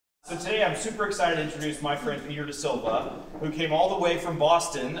So today I'm super excited to introduce my friend Peter Silva, who came all the way from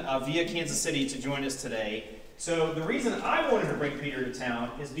Boston via Kansas City to join us today. So the reason I wanted to bring Peter to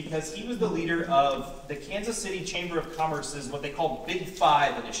town is because he was the leader of the Kansas City Chamber of Commerce's what they call Big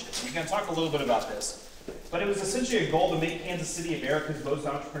Five initiative. We're going to talk a little bit about this. But it was essentially a goal to make Kansas City America's most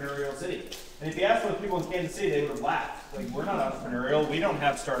entrepreneurial city. And if you ask those people in Kansas City, they would have laughed. Like, we're not entrepreneurial. We don't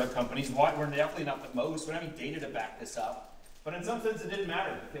have startup companies. We're definitely not the most. We don't have any data to back this up. But in some sense, it didn't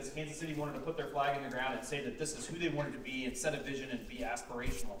matter because Kansas City wanted to put their flag in the ground and say that this is who they wanted to be and set a vision and be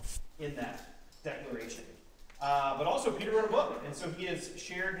aspirational in that declaration. But also, Peter wrote a book, and so he has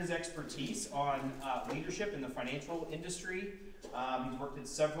shared his expertise on leadership in the financial industry. He's worked in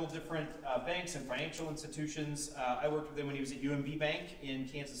several different banks and financial institutions. I worked with him when he was at UMB Bank in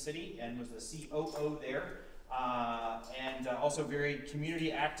Kansas City and was the COO there. And also very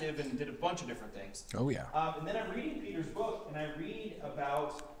community active and did a bunch of different things. Oh, yeah. And then I'm reading Peter's book, and I read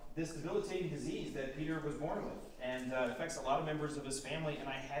about this debilitating disease that Peter was born with, and it affects a lot of members of his family, and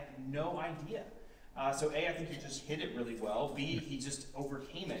I had no idea. So A, I think he just hit it really well. B, he just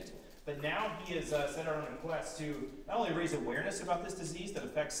overcame it. But now he has set out on a quest to not only raise awareness about this disease that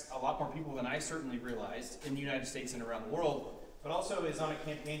affects a lot more people than I certainly realized in the United States and around the world, but also is on a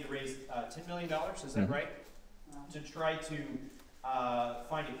campaign to raise $10 million, is that right? To try to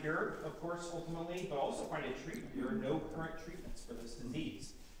find a cure, of course, ultimately, but also find a treatment. There are no current treatments for this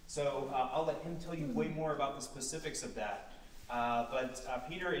disease. So I'll let him tell you way more about the specifics of that. But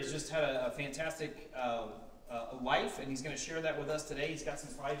Peter has just had a fantastic life, and he's going to share that with us today. He's got some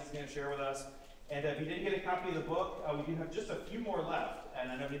slides he's going to share with us. And if you didn't get a copy of the book, we do have just a few more left,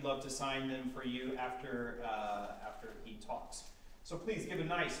 and I know he'd love to sign them for you after he talks. So please give a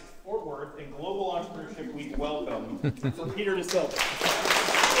nice Fort Worth and Global Entrepreneurship Week welcome for Peter Silva.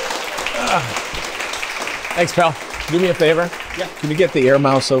 Thanks, pal. Do me a favor. Yeah. Can you get the air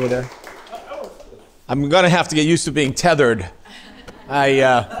mouse over there? I'm going to have to get used to being tethered.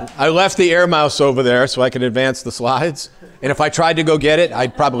 I left the air mouse over there so I could advance the slides. And if I tried to go get it,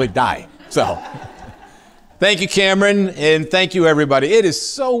 I'd probably die. So thank you, Cameron, and thank you, everybody. It is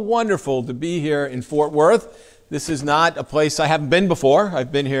so wonderful to be here in Fort Worth. This is not a place I haven't been before.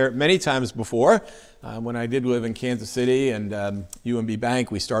 I've been here many times before. When I did live in Kansas City and UMB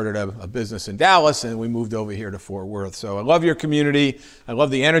Bank, we started a business in Dallas, and we moved over here to Fort Worth. So I love your community. I love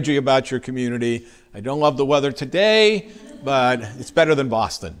the energy about your community. I don't love the weather today, but it's better than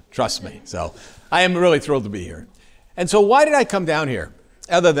Boston, trust me. So I am really thrilled to be here. And so why did I come down here,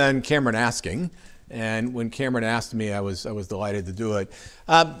 other than Cameron asking? And when Cameron asked me, I was delighted to do it.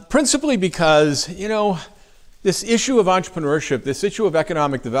 Principally because, you know, this issue of entrepreneurship, this issue of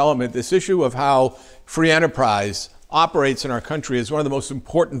economic development, this issue of how free enterprise operates in our country is one of the most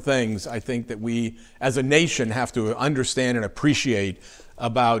important things I think that we as a nation have to understand and appreciate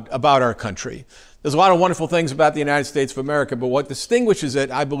about our country. There's a lot of wonderful things about the United States of America, but what distinguishes it,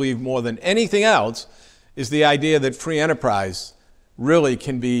 I believe, more than anything else is the idea that free enterprise really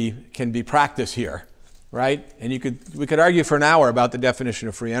can be practiced here, right? And we could argue for an hour about the definition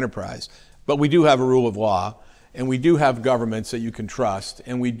of free enterprise, but we do have a rule of law. And we do have governments that you can trust,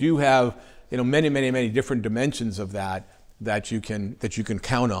 and we do have, you know, many different dimensions of that you can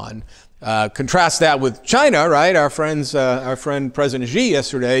count on. Contrast that with China, right? Our friend President Xi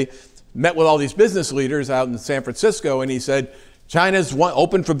yesterday met with all these business leaders out in San Francisco, and he said, "China's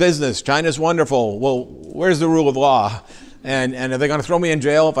open for business. China's wonderful." Well, where's the rule of law? And are they going to throw me in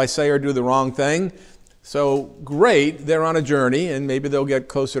jail if I say or do the wrong thing? So great, they're on a journey, and maybe they'll get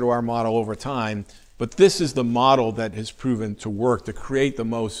closer to our model over time. But this is the model that has proven to work to create the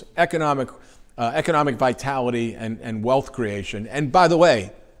most economic vitality and wealth creation. And by the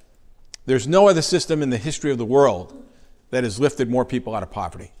way, there's no other system in the history of the world that has lifted more people out of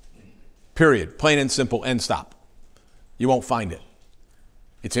poverty. Period. Plain and simple, end stop. You won't find it.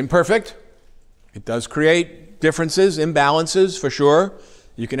 It's imperfect. It does create differences, imbalances for sure.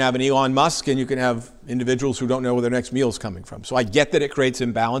 You can have an Elon Musk and you can have individuals who don't know where their next meal is coming from. So I get that it creates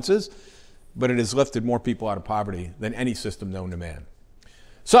imbalances, but it has lifted more people out of poverty than any system known to man.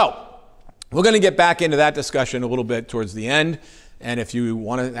 So we're going to get back into that discussion a little bit towards the end. And if you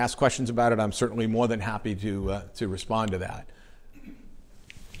want to ask questions about it, I'm certainly more than happy to respond to that.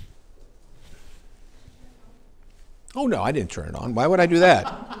 Oh, no, I didn't turn it on. Why would I do that?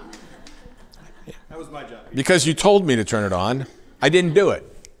 That was my job. Because you told me to turn it on. I didn't do it.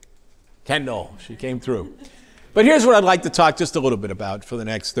 Kendall, she came through. But here's what I'd like to talk just a little bit about for the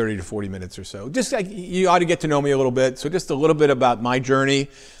next 30 to 40 minutes or so. Just you ought to get to know me a little bit. So just a little bit about my journey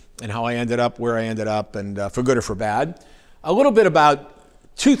and how I ended up where I ended up, and for good or for bad. A little bit about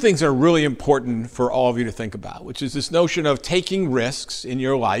two things that are really important for all of you to think about, which is this notion of taking risks in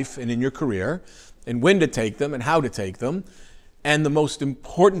your life and in your career, and when to take them and how to take them. And the most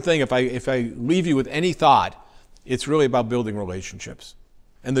important thing, if I leave you with any thought, it's really about building relationships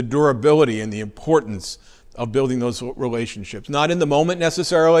and the durability and the importance of building those relationships. Not in the moment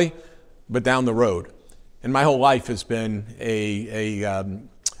necessarily, but down the road. And my whole life has been a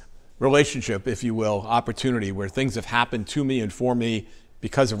relationship, if you will, opportunity where things have happened to me and for me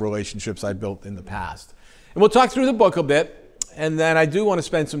because of relationships I built in the past. And we'll talk through the book a bit, and then I do want to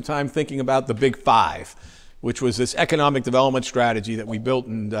spend some time thinking about the Big Five, which was this economic development strategy that we built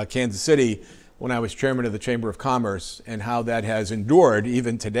in Kansas City when I was chairman of the Chamber of Commerce, and how that has endured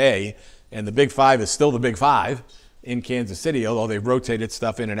even today. And the Big Five is still the Big Five in Kansas City, although they've rotated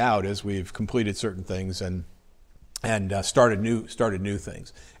stuff in and out as we've completed certain things and started new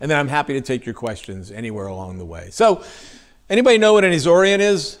things. And then I'm happy to take your questions anywhere along the way. So, anybody know what an Azorian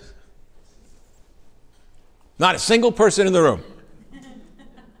is? Not a single person in the room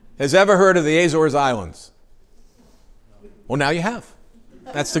has ever heard of the Azores Islands. Well, now you have.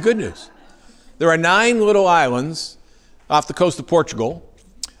 That's the good news. There are 9 little islands off the coast of Portugal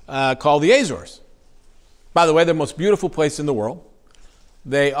called the Azores. By the way, they're the most beautiful place in the world.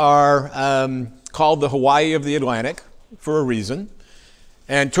 They are called the Hawaii of the Atlantic for a reason.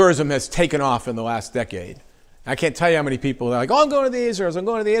 And tourism has taken off in the last decade. I can't tell you how many people are like, oh, I'm going to the Azores, I'm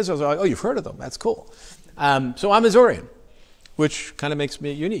going to the Azores. I'm like, oh, you've heard of them, that's cool. So I'm Azorian, which kind of makes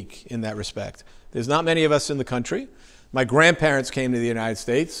me unique in that respect. There's not many of us in the country. My grandparents came to the United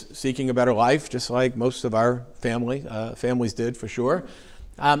States seeking a better life, just like most of our families did for sure.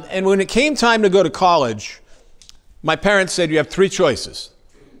 And when it came time to go to college, my parents said you have 3 choices.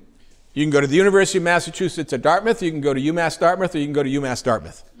 You can go to the University of Massachusetts at Dartmouth, you can go to UMass Dartmouth, or you can go to UMass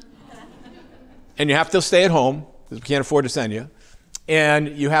Dartmouth. And you have to stay at home, because we can't afford to send you, and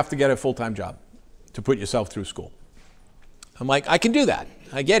you have to get a full-time job to put yourself through school. I'm like, I can do that.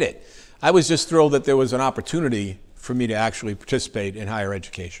 I get it. I was just thrilled that there was an opportunity for me to actually participate in higher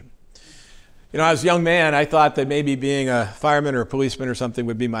education. You know, as a young man, I thought that maybe being a fireman or a policeman or something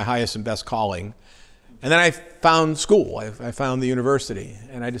would be my highest and best calling. And then I found school. I found the university,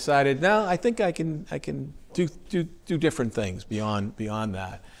 and I decided, no, I think I can do different things beyond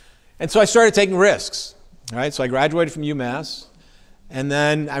that. And so I started taking risks. All right, so I graduated from UMass, and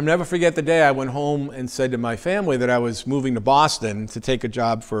then I'll never forget the day I went home and said to my family that I was moving to Boston to take a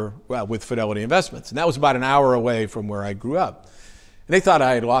job with Fidelity Investments, and that was about an hour away from where I grew up. And they thought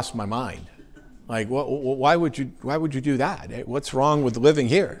I had lost my mind. Like, why would you do that? What's wrong with living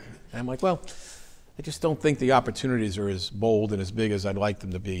here? And I'm like, well, I just don't think the opportunities are as bold and as big as I'd like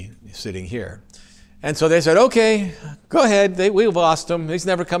them to be sitting here. And so they said, okay, go ahead. We've lost him. He's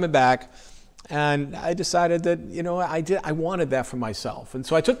never coming back. And I decided that, you know, I wanted that for myself. And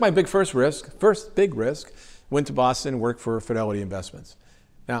so I took my first big risk, went to Boston and worked for Fidelity Investments.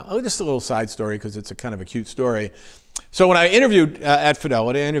 Now, just a little side story because it's a kind of a cute story. So when I interviewed at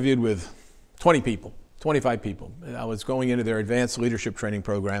Fidelity, I interviewed with 20 people, 25 people. I was going into their advanced leadership training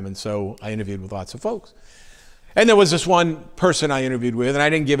program, and so I interviewed with lots of folks. And there was this one person I interviewed with, and I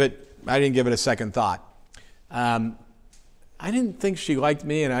didn't give it a second thought. I didn't think she liked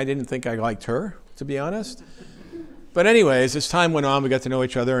me, and I didn't think I liked her, to be honest. But anyways, as time went on, we got to know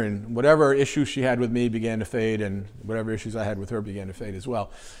each other, and whatever issues she had with me began to fade, and whatever issues I had with her began to fade as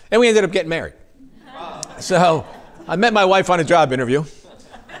well. And we ended up getting married. So I met my wife on a job interview,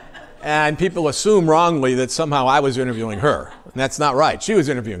 and people assume wrongly that somehow I was interviewing her. And that's not right. She was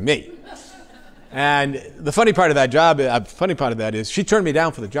interviewing me. And the funny part of that is she turned me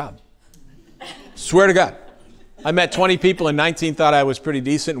down for the job. Swear to God. I met 20 people and 19 thought I was pretty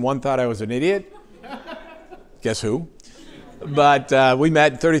decent and 1 thought I was an idiot. Guess who? But we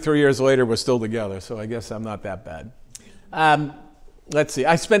met 33 years later, we're still together, so I guess I'm not that bad. Let's see,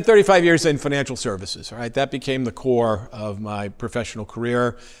 I spent 35 years in financial services, all right? That became the core of my professional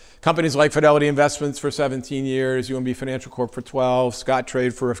career. Companies like Fidelity Investments for 17 years, UMB Financial Corp for 12,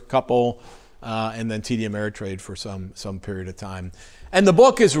 Scottrade for a couple, and then TD Ameritrade for some period of time. And the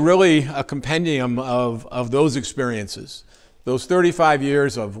book is really a compendium of those experiences, those 35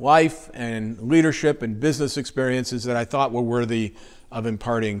 years of life and leadership and business experiences that I thought were worthy of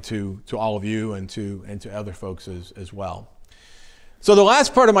imparting to all of you and to other folks as well. So the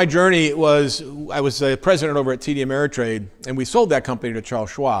last part of my journey was, I was a president over at TD Ameritrade, and we sold that company to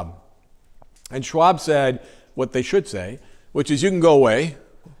Charles Schwab. And Schwab said what they should say, which is you can go away,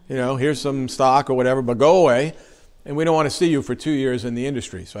 you know, here's some stock or whatever, but go away, and we don't want to see you for 2 years in the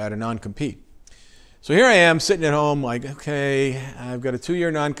industry. So I had a non-compete. So here I am sitting at home like, okay, I've got a 2-year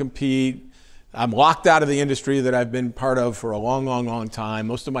non-compete. I'm locked out of the industry that I've been part of for a long, long, long time.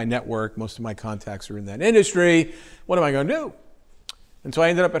 Most of my network, most of my contacts are in that industry. What am I going to do? And so I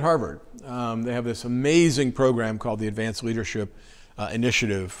ended up at Harvard. They have this amazing program called the Advanced Leadership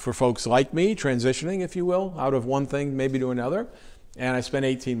Initiative for folks like me, transitioning, if you will, out of one thing maybe to another. And I spent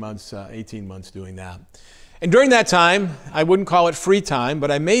 18 months doing that. And during that time, I wouldn't call it free time, but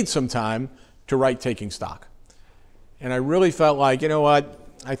I made some time to write Taking Stock. And I really felt like, you know what,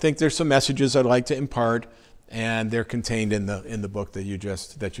 I think there's some messages I'd like to impart, and they're contained in the book that you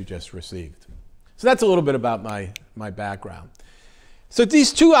just received. So that's a little bit about my background. So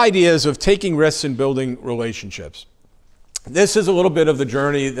these two ideas of taking risks and building relationships. This is a little bit of the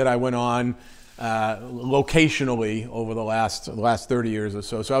journey that I went on locationally over the last 30 years or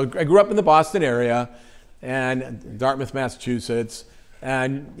so. So I grew up in the Boston area and Dartmouth, Massachusetts,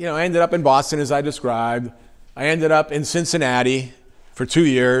 and I ended up in Boston as I described. I ended up in Cincinnati for 2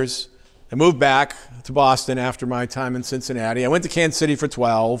 years. I moved back to Boston after my time in Cincinnati. I went to Kansas City for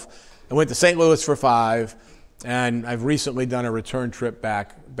 12. I went to St. Louis for 5. And I've recently done a return trip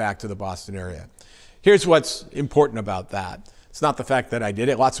back to the Boston area. Here's what's important about that. It's not the fact that I did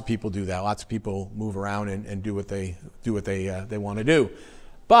it. Lots of people do that. Lots of people move around and do what they want to do.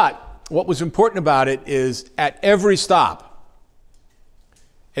 But what was important about it is at every stop,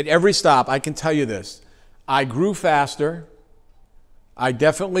 I can tell you this, I grew faster. I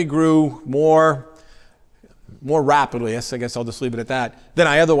definitely grew more rapidly, I guess I'll just leave it at that, than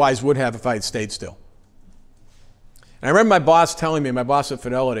I otherwise would have if I had stayed still. And I remember my boss at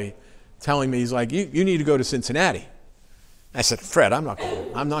Fidelity, telling me, he's like, you need to go to Cincinnati. I said, Fred, I'm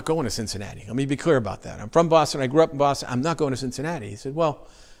not going to Cincinnati. Let me be clear about that. I'm from Boston. I grew up in Boston. I'm not going to Cincinnati. He said, well,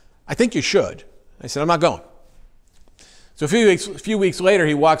 I think you should. I said, I'm not going. So a few weeks later,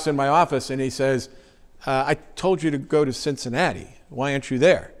 he walks in my office and he says, I told you to go to Cincinnati. Why aren't you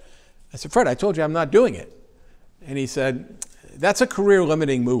there? I said, Fred, I told you I'm not doing it. And he said, that's a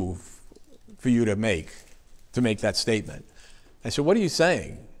career-limiting move for you to make that statement. I said, what are you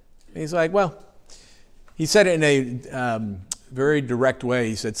saying? And he's like, well, he said it in a very direct way.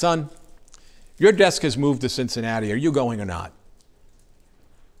 He said, son, your desk has moved to Cincinnati. Are you going or not?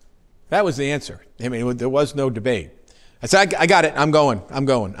 That was the answer. I mean, there was no debate. I said, I got it. I'm going.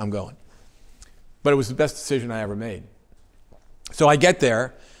 But it was the best decision I ever made. So I get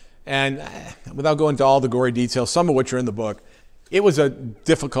there, and without going into all the gory details, some of which are in the book, it was a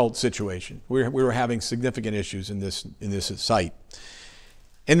difficult situation. We were having significant issues in this site.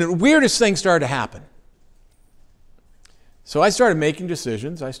 And the weirdest thing started to happen. So I started making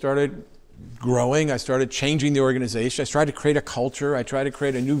decisions. I started growing. I started changing the organization. I tried to create a culture. I tried to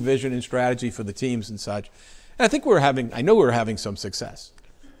create a new vision and strategy for the teams and such. And I think I know we were having some success.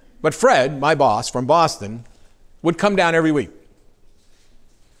 But Fred, my boss from Boston, would come down every week.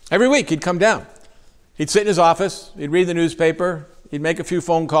 Every week he'd come down. He'd sit in his office, he'd read the newspaper, he'd make a few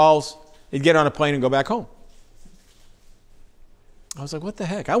phone calls, he'd get on a plane and go back home. I was like, what the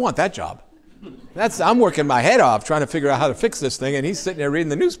heck? I want that job. I'm working my head off trying to figure out how to fix this thing, and he's sitting there reading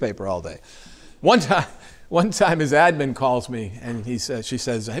the newspaper all day. One time his admin calls me, and she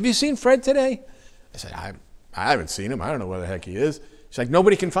says, have you seen Fred today? I said, I haven't seen him. I don't know where the heck he is. She's like,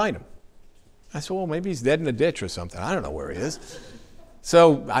 nobody can find him. I said, well, maybe he's dead in a ditch or something. I don't know where he is.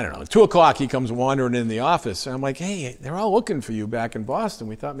 So, I don't know, 2 o'clock he comes wandering in the office. And I'm like, hey, they're all looking for you back in Boston.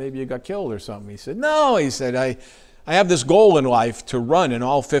 We thought maybe you got killed or something. He said, no. He said, I have this goal in life to run in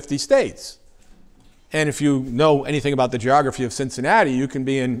all 50 states. And if you know anything about the geography of Cincinnati, you can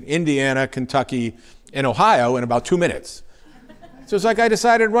be in Indiana, Kentucky, and Ohio in about 2 minutes. So it's like I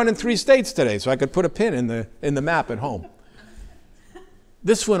decided to run in 3 states today so I could put a pin in the map at home.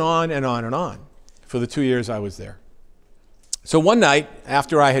 This went on and on and on for the 2 years I was there. So one night,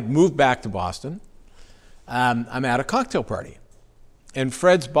 after I had moved back to Boston, I'm at a cocktail party. And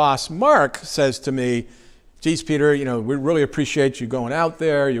Fred's boss, Mark, says to me, geez, Peter, we really appreciate you going out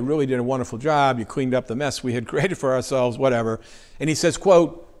there. You really did a wonderful job. You cleaned up the mess we had created for ourselves, whatever. And he says,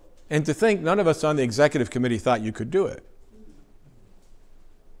 quote, and to think none of us on the executive committee thought you could do it.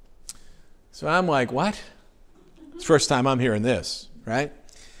 So I'm like, what? It's the first time I'm hearing this, right?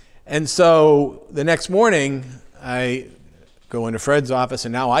 And so the next morning, I go into Fred's office,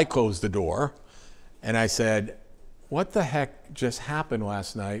 and now I close the door, and I said, what the heck just happened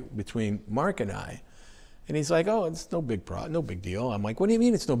last night between Mark and I? And he's like, oh, it's no big deal. I'm like, what do you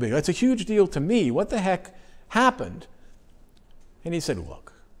mean it's no big deal? It's a huge deal to me. What the heck happened? And he said,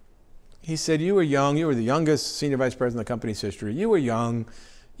 look. He said, you were young. You were the youngest senior vice president of the company's history. You were young.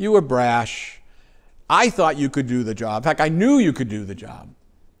 You were brash. I thought you could do the job. In fact, I knew you could do the job.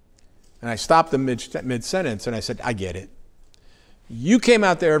 And I stopped him mid-sentence, and I said, I get it. You came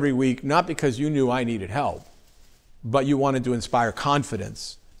out there every week not because you knew I needed help, but you wanted to inspire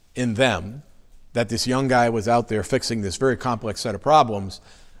confidence in them that this young guy was out there fixing this very complex set of problems,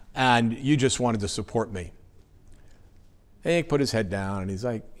 and you just wanted to support me. And he put his head down and he's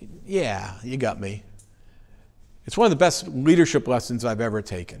like, yeah, you got me. It's one of the best leadership lessons I've ever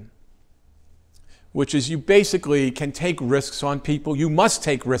taken, which is you basically can take risks on people. You must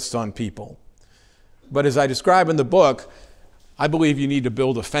take risks on people. But as I describe in the book, I believe you need to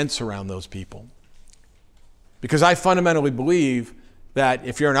build a fence around those people. Because I fundamentally believe that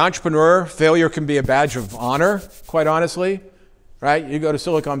if you're an entrepreneur, failure can be a badge of honor, quite honestly, right? You go to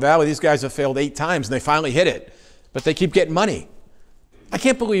Silicon Valley, these guys have failed 8 times and they finally hit it, but they keep getting money. I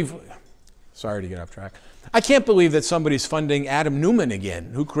can't believe, sorry to get off track, I can't believe that somebody's funding Adam Newman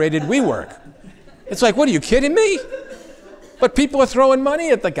again, who created WeWork. It's like, what, are you kidding me? But people are throwing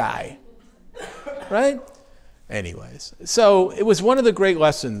money at the guy, right? Anyways, so it was one of the great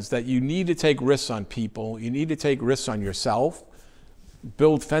lessons that you need to take risks on people. You need to take risks on yourself,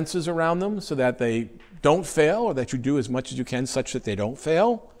 build fences around them so that they don't fail, or that you do as much as you can such that they don't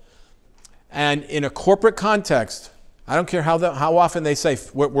fail. And in a corporate context, I don't care how often they say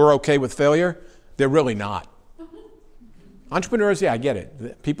we're okay with failure, they're really not. Entrepreneurs, yeah, I get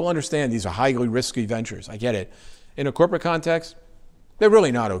it. People understand these are highly risky ventures. I get it. In a corporate context, they're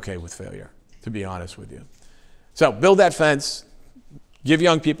really not okay with failure, to be honest with you. So build that fence, give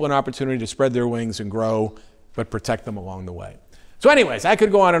young people an opportunity to spread their wings and grow, but protect them along the way. So anyways, I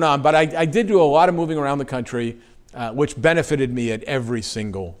could go on, but I did do a lot of moving around the country, which benefited me at every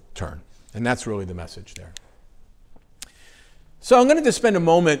single turn. And that's really the message there. So I'm going to just spend a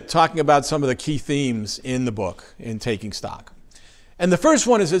moment talking about some of the key themes in the book, in Taking Stock. And the first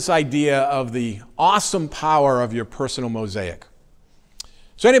one is this idea of the awesome power of your personal mosaic.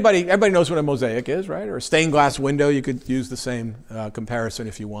 So everybody knows what a mosaic is, right? Or a stained glass window. You could use the same comparison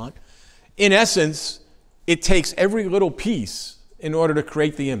if you want. In essence, it takes every little piece in order to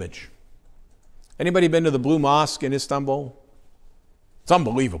create the image. Anybody been to the Blue Mosque in Istanbul? It's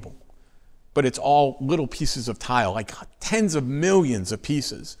unbelievable. But it's all little pieces of tile, like tens of millions of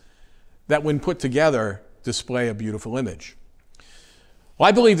pieces that when put together display a beautiful image. Well,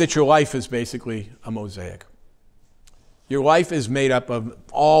 I believe that your life is basically a mosaic. Your life is made up of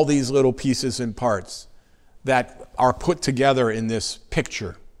all these little pieces and parts that are put together in this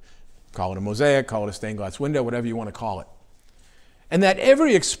picture. Call it a mosaic, call it a stained glass window, whatever you want to call it. And that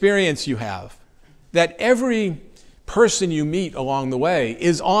every experience you have, that every person you meet along the way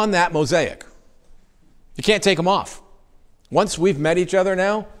is on that mosaic. You can't take them off. Once we've met each other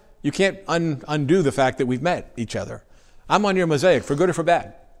now, you can't undo the fact that we've met each other. I'm on your mosaic, for good or for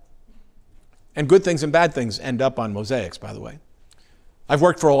bad. And good things and bad things end up on mosaics, by the way. I've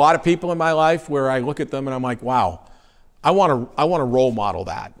worked for a lot of people in my life where I look at them and I'm like, wow, I want to role model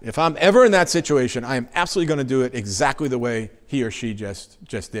that. If I'm ever in that situation, I am absolutely going to do it exactly the way he or she just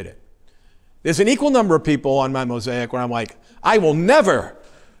did it. There's an equal number of people on my mosaic where I'm like, I will never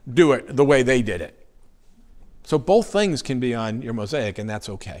do it the way they did it. So both things can be on your mosaic, and that's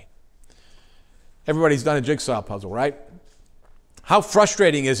okay. Everybody's done a jigsaw puzzle, right? How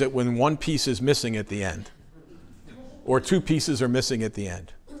frustrating is it when one piece is missing at the end? Or 2 pieces are missing at the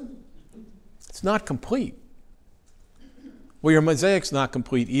end? It's not complete. Well, your mosaic's not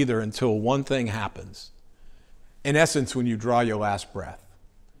complete either until one thing happens. In essence, when you draw your last breath.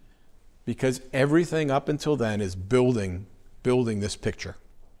 Because everything up until then is building this picture.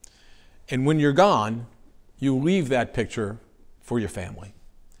 And when you're gone, you leave that picture for your family.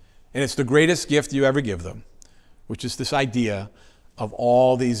 And it's the greatest gift you ever give them, which is this idea of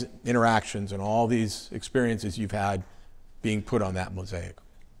all these interactions and all these experiences you've had being put on that mosaic.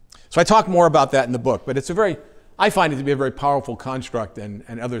 So I talk more about that in the book, but I find it to be a very powerful construct,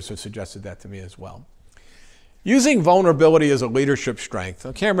 and others have suggested that to me as well. Using vulnerability as a leadership strength.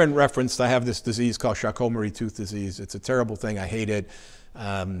 Now, Cameron referenced I have this disease called Charcot-Marie Tooth disease. It's a terrible thing. I hate it.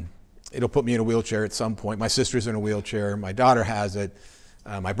 It'll put me in a wheelchair at some point. My sister's in a wheelchair. My daughter has it.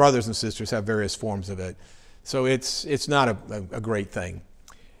 My brothers and sisters have various forms of it. So it's not a great thing.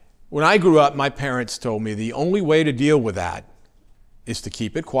 When I grew up, my parents told me the only way to deal with that is to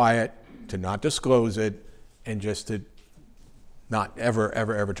keep it quiet, to not disclose it, and just to not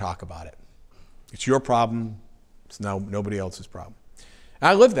ever talk about it. It's your problem. It's nobody else's problem. And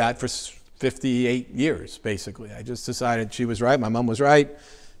I lived that for 58 years, basically. I just decided she was right, my mom was right.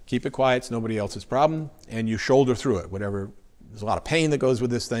 Keep it quiet, it's nobody else's problem, and you shoulder through it. There's a lot of pain that goes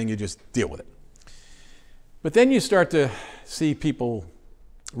with this thing, you just deal with it. But then you start to see people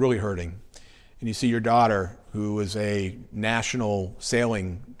really hurting. And you see your daughter, who is a national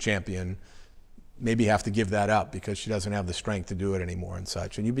sailing champion, maybe have to give that up because she doesn't have the strength to do it anymore and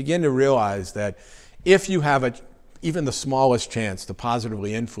such. And you begin to realize that if you have even the smallest chance to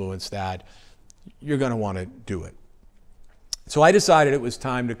positively influence that, you're going to want to do it. So I decided it was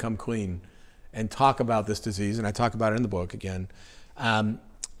time to come clean and talk about this disease, and I talk about it in the book again. And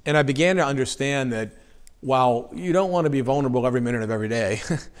I began to understand that while you don't want to be vulnerable every minute of every day,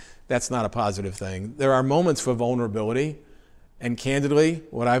 that's not a positive thing. There are moments for vulnerability, and candidly,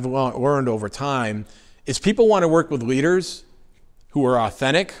 what I've learned over time is people want to work with leaders who are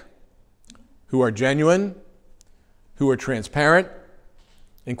authentic, who are genuine, who are transparent,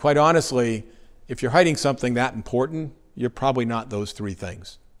 and quite honestly, if you're hiding something that important, you're probably not those three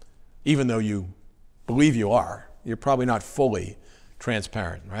things. Even though you believe you are, you're probably not fully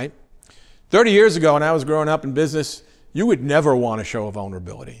transparent, right? 30 years ago, when I was growing up in business, you would never want to show a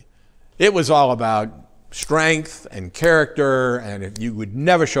vulnerability. It was all about strength and character, and you would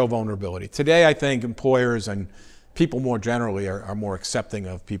never show vulnerability. Today, I think employers and people more generally are more accepting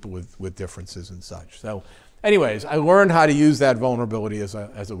of people with differences and such. So anyways, I learned how to use that vulnerability as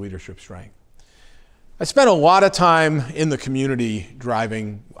a leadership strength. I spent a lot of time in the community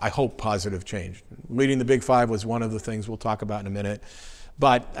driving, I hope, positive change. Leading the Big Five was one of the things we'll talk about in a minute.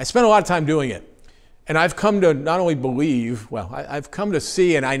 But I spent a lot of time doing it. And I've come to not only believe, well, I've come to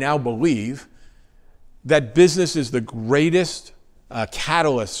see and I now believe that business is the greatest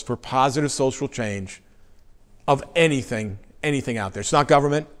catalyst for positive social change of anything out there. It's not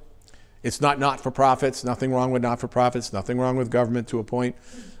government. It's not not-for-profits. Nothing wrong with not-for-profits. Nothing wrong with government to a point.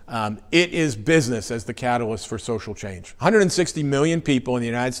 It is business as the catalyst for social change. 160 million people in the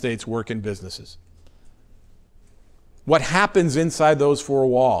United States work in businesses. What happens inside those four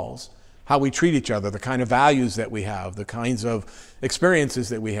walls, how we treat each other, the kind of values that we have, the kinds of experiences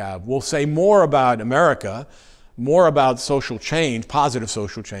that we have, will say more about America, more about social change, positive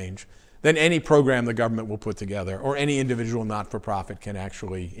social change, than any program the government will put together or any individual not-for-profit can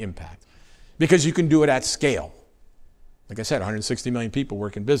actually impact. Because you can do it at scale. Like I said, 160 million people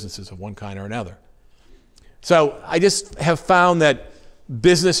work in businesses of one kind or another. So I just have found that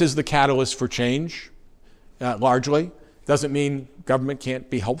business is the catalyst for change, largely. Doesn't mean government can't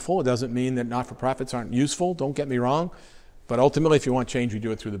be helpful. It doesn't mean that not-for-profits aren't useful. Don't get me wrong. But ultimately, if you want change, you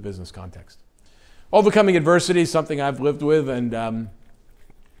do it through the business context. Overcoming adversity is something I've lived with, and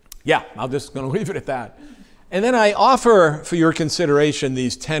yeah, I'm just going to leave it at that. And then I offer for your consideration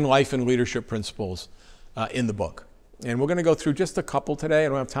these 10 life and leadership principles in the book. And we're going to go through just a couple today. I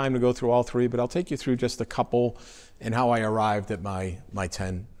don't have time to go through all three, but I'll take you through just a couple and how I arrived at my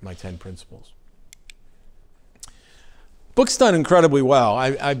 10 principles. Book's done incredibly well.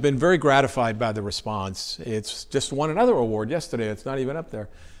 I've been very gratified by the response. It's just won another award yesterday. It's not even up there.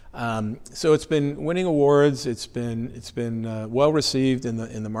 So it's been winning awards. It's been well received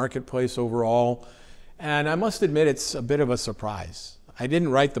in the marketplace overall. And I must admit, it's a bit of a surprise. I didn't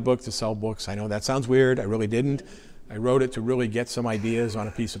write the book to sell books. I know that sounds weird. I really didn't. I wrote it to really get some ideas on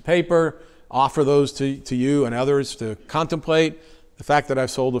a piece of paper, offer those to you and others to contemplate. The fact that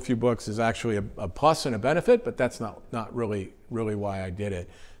I've sold a few books is actually a plus and a benefit, but that's not really why I did it.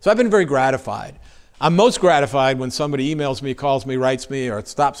 So I've been very gratified. I'm most gratified when somebody emails me, calls me, writes me, or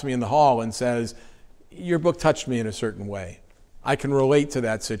stops me in the hall and says, your book touched me in a certain way. I can relate to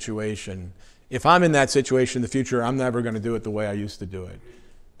that situation. If I'm in that situation in the future, I'm never going to do it the way I used to do it.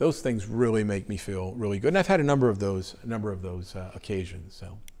 Those things really make me feel really good. And I've had a number of those occasions,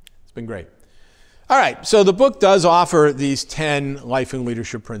 so it's been great. All right, so the book does offer these 10 life and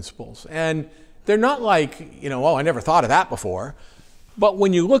leadership principles. And they're not like, oh, I never thought of that before. But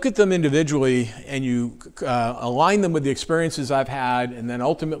when you look at them individually and you align them with the experiences I've had, and then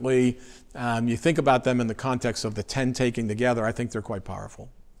ultimately you think about them in the context of the 10 taken together, I think they're quite powerful.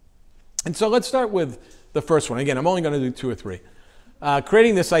 And so let's start with the first one. Again, I'm only going to do 2 or 3.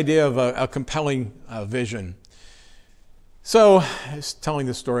 Creating this idea of a compelling vision. So I was telling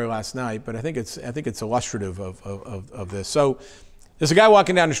this story last night, but I think it's illustrative of this. So there's a guy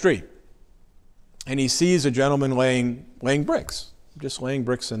walking down the street, and he sees a gentleman laying bricks, just laying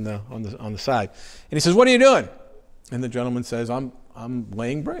bricks on the side. And he says, "What are you doing?" And the gentleman says, "I'm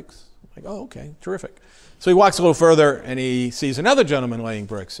laying bricks." I'm like, "Oh, okay, terrific." So he walks a little further, and he sees another gentleman laying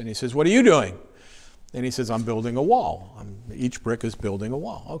bricks, and he says, "What are you doing?" And he says, "I'm building a wall." Each brick is building a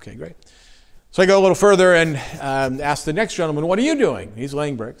wall. Okay, great. So I go a little further and ask the next gentleman, "What are you doing?" He's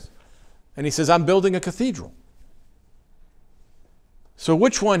laying bricks. And he says, "I'm building a cathedral." So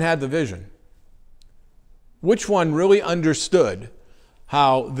which one had the vision? Which one really understood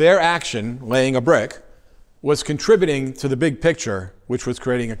how their action, laying a brick, was contributing to the big picture, which was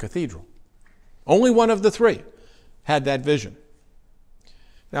creating a cathedral? Only one of the 3 had that vision.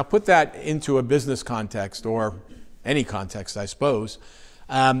 Now put that into a business context, or any context, I suppose.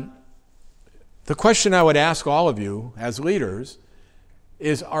 The question I would ask all of you as leaders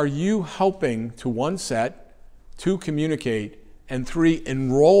is, are you helping to, 1, set, 2, communicate, and 3,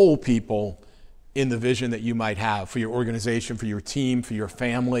 enroll people in the vision that you might have for your organization, for your team, for your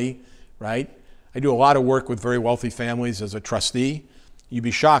family, right? I do a lot of work with very wealthy families as a trustee. You'd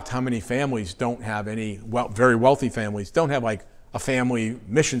be shocked how many families don't have any, very wealthy families don't have like a family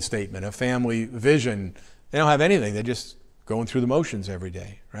mission statement, a family vision. They don't have anything. They're just going through the motions every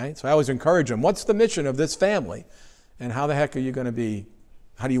day, right? So I always encourage them, what's the mission of this family? And how the heck are you going to be,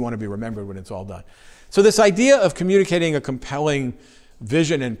 how do you want to be remembered when it's all done? So this idea of communicating a compelling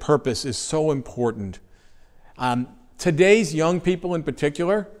vision and purpose is so important. Today's young people in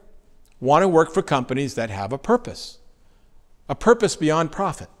particular want to work for companies that have a purpose beyond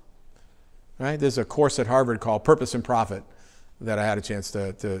profit, right? There's a course at Harvard called Purpose and Profit that I had a chance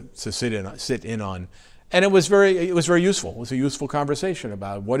to sit in on. And it was very useful. It was a useful conversation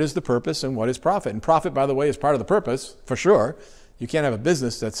about what is the purpose and what is profit. And profit, by the way, is part of the purpose, for sure. You can't have a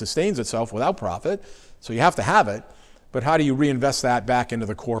business that sustains itself without profit, so you have to have it. But how do you reinvest that back into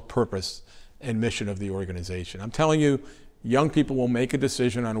the core purpose and mission of the organization? I'm telling you, young people will make a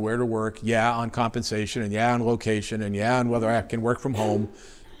decision on where to work, yeah, on compensation, and yeah, on location, and yeah, on whether I can work from home,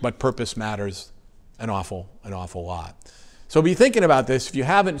 but purpose matters an awful lot. So be thinking about this. If you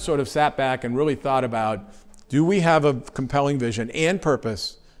haven't sort of sat back and really thought about, do we have a compelling vision and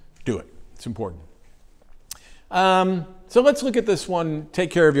purpose? Do it. It's important. So let's look at this one,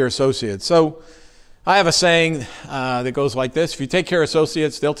 take care of your associates. So I have a saying that goes like this: if you take care of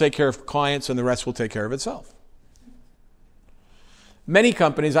associates, they'll take care of clients, and the rest will take care of itself. Many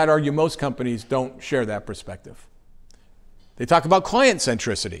companies, I'd argue most companies, don't share that perspective. They talk about client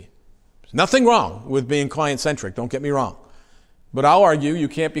centricity. There's nothing wrong with being client centric, don't get me wrong. But I'll argue you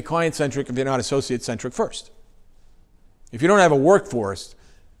can't be client centric if you're not associate centric first. If you don't have a workforce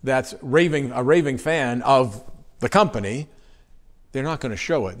that's a raving fan of the company, they're not going to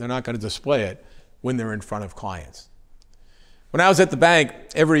show it. They're not going to display it when they're in front of clients. When I was at the bank,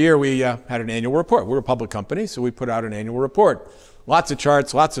 every year we had an annual report. We're a public company, so we put out an annual report. Lots of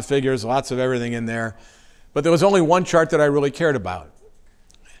charts, lots of figures, lots of everything in there. But there was only one chart that I really cared about.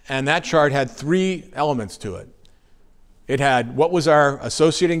 And that chart had 3 elements to it. It had what was our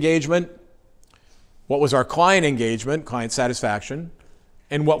associate engagement, what was our client engagement, client satisfaction,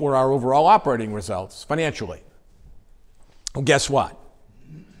 and what were our overall operating results financially. Well, guess what?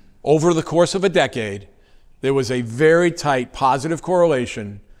 Over the course of a decade, there was a very tight positive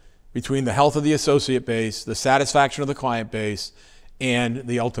correlation between the health of the associate base, the satisfaction of the client base, and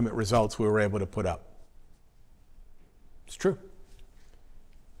the ultimate results we were able to put up. It's true.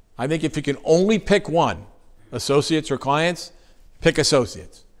 I think if you can only pick one, associates or clients, pick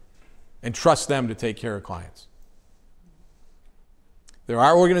associates and trust them to take care of clients. There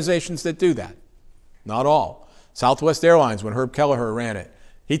are organizations that do that, not all. Southwest Airlines, when Herb Kelleher ran it,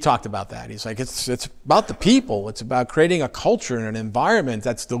 he talked about that. He's like, it's about the people. It's about creating a culture and an environment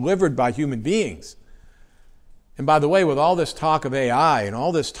that's delivered by human beings. And by the way, with all this talk of AI and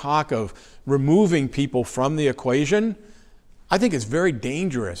all this talk of removing people from the equation, I think it's very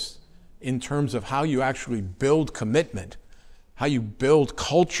dangerous in terms of how you actually build commitment, how you build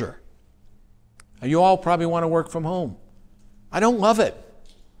culture. And you all probably want to work from home. I don't love it,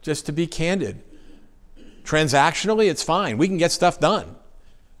 just to be candid. Transactionally, it's fine. We can get stuff done.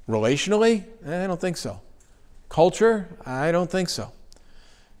 Relationally, I don't think so. Culture, I don't think so.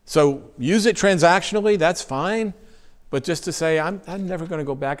 So use it transactionally, that's fine. But just to say, I'm never going to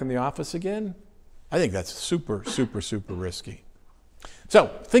go back in the office again, I think that's super, super, super risky. So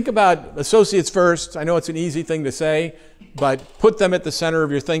think about associates first. I know it's an easy thing to say, but put them at the center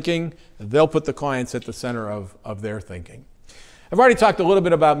of your thinking. They'll put the clients at the center of their thinking. I've already talked a little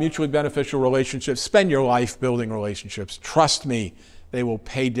bit about mutually beneficial relationships. Spend your life building relationships. Trust me, they will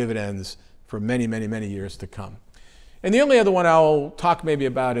pay dividends for many, many, many years to come. And the only other one I'll talk maybe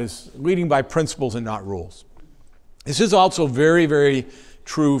about is leading by principles and not rules. This is also very, very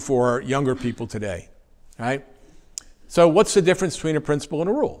true for younger people today, right? So what's the difference between a principle and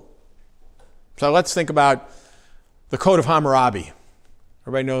a rule? So let's think about the Code of Hammurabi.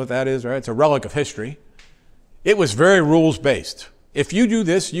 Everybody know what that is, right? It's a relic of history. It was very rules-based. If you do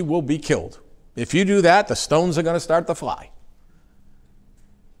this, you will be killed. If you do that, the stones are going to start to fly.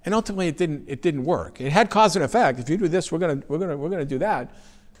 And ultimately, it didn't work. It had cause and effect. If you do this, we're going to do that.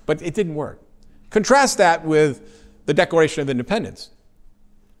 But it didn't work. Contrast that with the Declaration of Independence,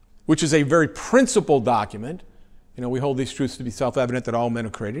 which is a very principled document. You know, we hold these truths to be self-evident that all men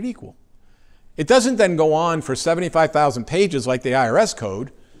are created equal. It doesn't then go on for 75,000 pages like the IRS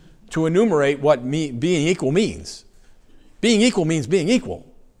code to enumerate what being equal means. Being equal means being equal.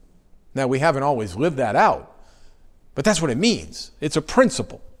 Now, we haven't always lived that out, but that's what it means. It's a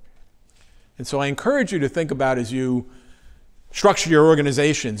principle. And so I encourage you to think about, as you structure your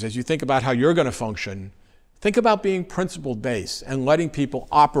organizations, as you think about how you're going to function, think about being principle-based and letting people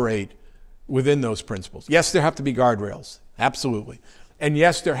operate within those principles. Yes, there have to be guardrails, absolutely. And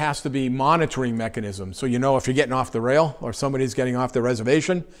yes, there has to be monitoring mechanisms. So you know if you're getting off the rail or somebody's getting off the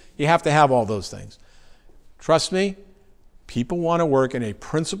reservation, you have to have all those things. Trust me, people want to work in a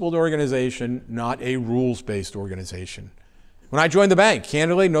principled organization, not a rules-based organization. When I joined the bank,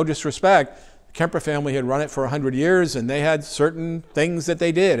 candidly, no disrespect, the Kemper family had run it for 100 years and they had certain things that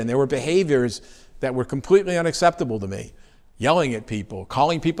they did, and there were behaviors that were completely unacceptable to me. Yelling at people,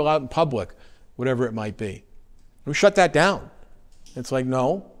 calling people out in public, whatever it might be. We shut that down. It's like,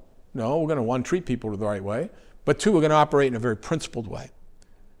 no, we're going to, one, treat people the right way, but two, we're going to operate in a very principled way.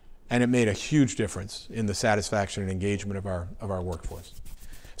 And it made a huge difference in the satisfaction and engagement of our workforce.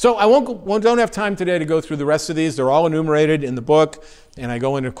 So I don't have time today to go through the rest of these. They're all enumerated in the book, and I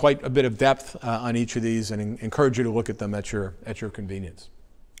go into quite a bit of depth on each of these and encourage you to look at them at your convenience.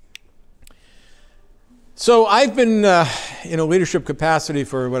 So I've been in a leadership capacity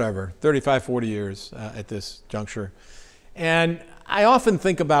for 35, 40 years at this juncture. And I often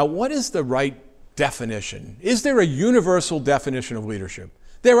think about, what is the right definition? Is there a universal definition of leadership?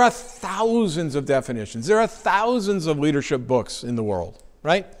 There are thousands of definitions. There are thousands of leadership books in the world,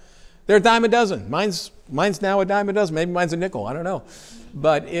 right? They're a dime a dozen. Mine's now a dime a dozen. Maybe mine's a nickel. I don't know.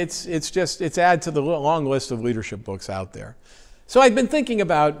 But it's add to the long list of leadership books out there. So I've been thinking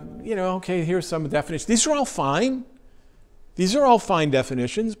about, okay, here's some definitions. These are all fine. These are all fine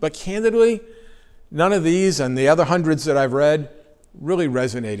definitions, but candidly, none of these and the other hundreds that I've read really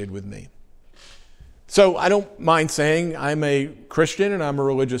resonated with me. So I don't mind saying I'm a Christian and I'm a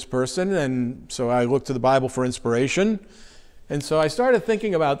religious person, and so I look to the Bible for inspiration. And so I started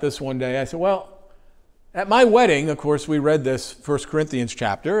thinking about this one day. I said, well, at my wedding, of course, we read this 1 Corinthians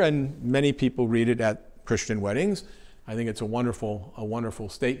chapter, and many people read it at Christian weddings. I think it's a wonderful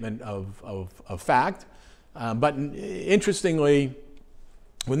statement of fact. But interestingly,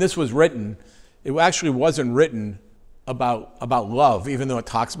 when this was written, it actually wasn't written about love, even though it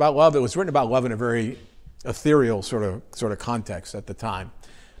talks about love. It was written about love in a very ethereal sort of context at the time.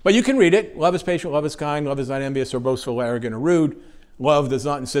 But you can read it. Love is patient, love is kind, love is not envious or boastful, arrogant or rude. Love does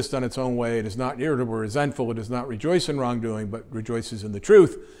not insist on its own way. It is not irritable or resentful. It does not rejoice in wrongdoing, but rejoices in the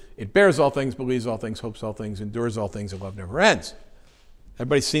truth. It bears all things, believes all things, hopes all things, endures all things, and love never ends.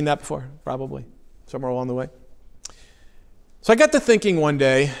 Everybody seen that before? Probably, somewhere along the way. So I got to thinking one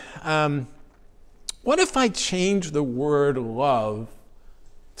day, what if I change the word love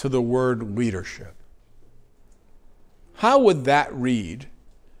to the word leadership? How would that read?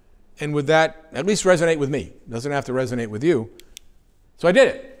 And would that at least resonate with me? It doesn't have to resonate with you. So I did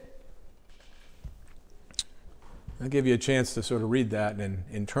it. I'll give you a chance to sort of read that and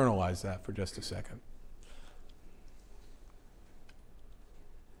internalize that for just a second.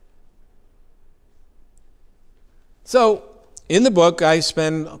 So in the book, I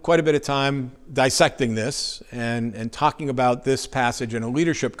spend quite a bit of time dissecting this and talking about this passage in a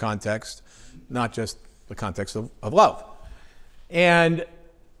leadership context, not just the context of love. And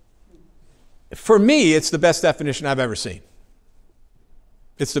for me, it's the best definition I've ever seen.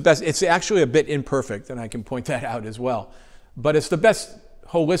 It's the best. It's actually a bit imperfect, and I can point that out as well. But it's the best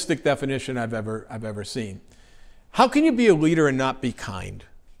holistic definition I've ever seen. How can you be a leader and not be kind?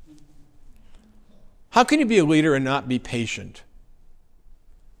 How can you be a leader and not be patient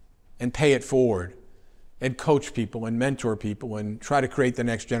and pay it forward and coach people and mentor people and try to create the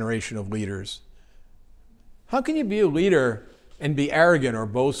next generation of leaders? How can you be a leader and be arrogant or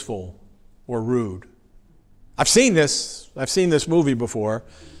boastful or rude? I've seen this movie before,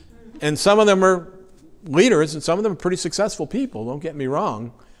 and some of them are leaders and some of them are pretty successful people, don't get me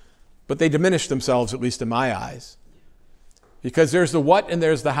wrong, but they diminish themselves, at least in my eyes. Because there's the what and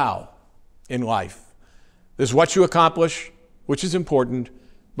there's the how in life. There's what you accomplish, which is important,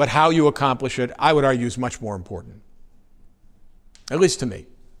 but how you accomplish it, I would argue, is much more important. At least to me.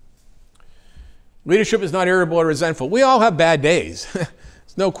 Leadership is not irritable or resentful. We all have bad days.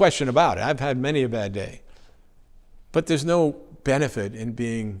 There's no question about it. I've had many a bad day. But there's no benefit in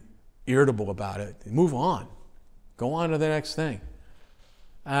being irritable about it. Move on. Go on to the next thing.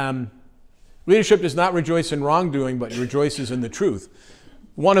 Leadership does not rejoice in wrongdoing, but rejoices in the truth.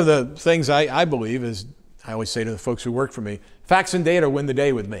 One of the things I believe is, I always say to the folks who work for me, facts and data win the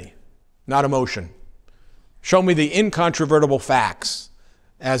day with me, not emotion. Show me the incontrovertible facts,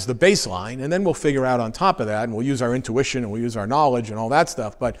 as the baseline, and then we'll figure out on top of that, and we'll use our intuition and we'll use our knowledge and all that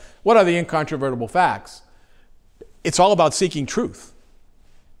stuff. But what are the incontrovertible facts? It's all about seeking truth.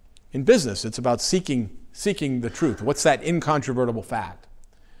 In business, it's about seeking the truth. What's that incontrovertible fact?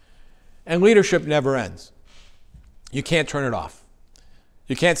 And leadership never ends. You can't turn it off.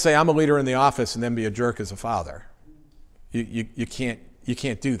 You can't say, I'm a leader in the office and then be a jerk as a father. You can't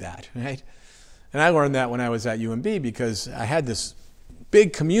do that, right? And I learned that when I was at UMB because I had this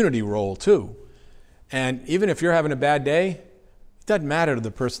big community role too. And even if you're having a bad day, it doesn't matter to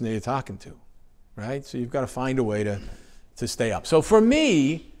the person that you're talking to, right? So you've got to find a way to stay up. So for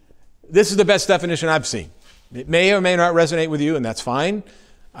me, this is the best definition I've seen. It may or may not resonate with you, and that's fine.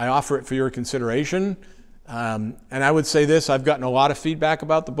 I offer it for your consideration. And I would say this, I've gotten a lot of feedback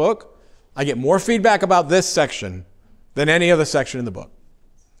about the book. I get more feedback about this section than any other section in the book.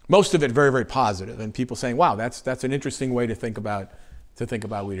 Most of it very, very positive, and people saying, wow, that's an interesting way to think about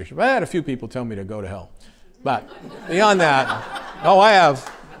leadership. I had a few people tell me to go to hell. But beyond that, oh, I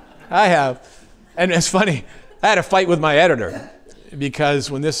have. And it's funny, I had a fight with my editor because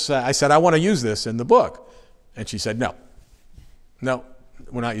when this, I said, I want to use this in the book. And she said, no,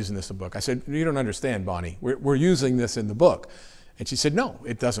 we're not using this in the book. I said, you don't understand, Bonnie. We're using this in the book. And she said, no,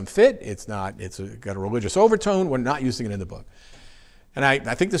 it doesn't fit. It's got a religious overtone. We're not using it in the book. And I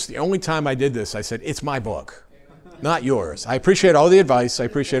think this is the only time I did this. I said, it's my book, not yours. I appreciate all the advice. I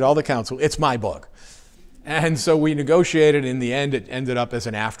appreciate all the counsel. It's my book. And so we negotiated. In the end, it ended up as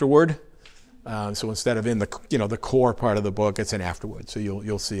an afterword. So instead of in the core part of the book, it's an afterword. So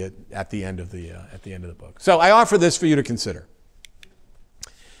you'll see it at the end of the book. So I offer this for you to consider.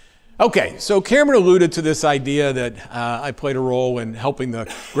 Okay, so Cameron alluded to this idea that I played a role in helping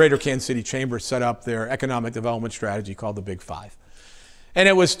the Greater Kansas City Chamber set up their economic development strategy called the Big Five. And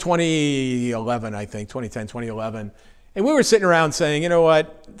it was 2011, I think, 2010, 2011. And we were sitting around saying, you know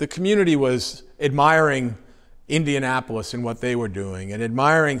what, the community was admiring Indianapolis and what they were doing, and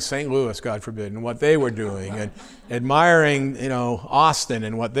admiring St. Louis, God forbid, and what they were doing, and admiring, Austin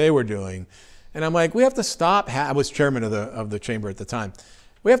and what they were doing. And I'm like, we have to stop. I was chairman of the chamber at the time.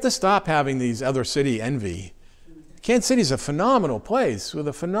 We have to stop having these other city envy. Kansas City is a phenomenal place with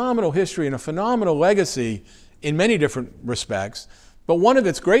a phenomenal history and a phenomenal legacy in many different respects. But one of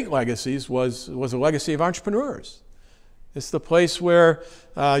its great legacies was a legacy of entrepreneurs. It's the place where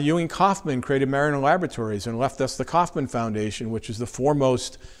Ewing Kauffman created Mariner Laboratories and left us the Kauffman Foundation, which is the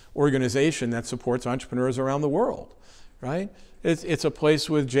foremost organization that supports entrepreneurs around the world, right? It's a place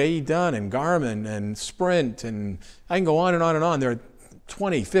with J.E. Dunn and Garmin and Sprint, and I can go on and on and on. There are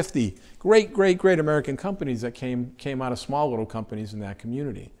 20, 50 great American companies that came out of small little companies in that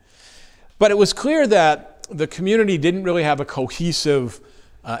community. But it was clear that the community didn't really have a cohesive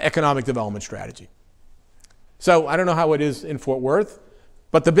economic development strategy. So I don't know how it is in Fort Worth,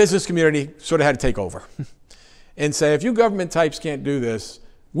 but the business community sort of had to take over and say, if you government types can't do this,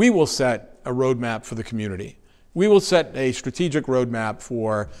 we will set a roadmap for the community. We will set a strategic roadmap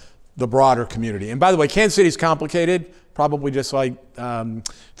for the broader community. And by the way, Kansas City is complicated, probably just like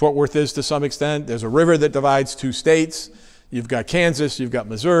Fort Worth is to some extent. There's a river that divides two states. You've got Kansas, you've got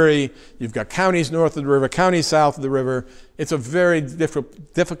Missouri, you've got counties north of the river, counties south of the river. It's a very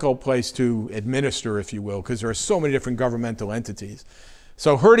difficult place to administer, if you will, because there are so many different governmental entities.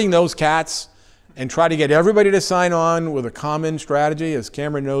 So herding those cats and try to get everybody to sign on with a common strategy, as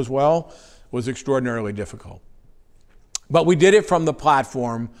Cameron knows well, was extraordinarily difficult. But we did it from the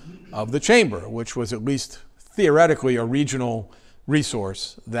platform of the chamber, which was at least theoretically a regional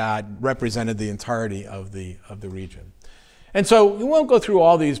resource that represented the entirety of the region. And so we won't go through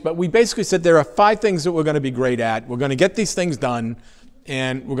all these, but we basically said there are 5 things that we're going to be great at. We're going to get these things done,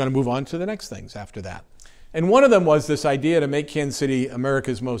 and we're going to move on to the next things after that. And one of them was this idea to make Kansas City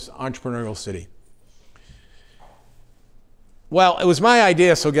America's most entrepreneurial city. Well, it was my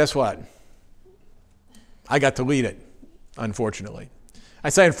idea, so guess what? I got to lead it, unfortunately. I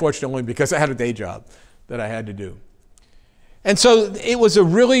say unfortunately because I had a day job that I had to do. And so it was a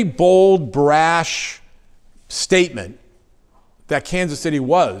really bold, brash statement that Kansas City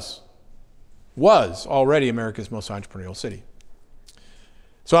was already America's most entrepreneurial city.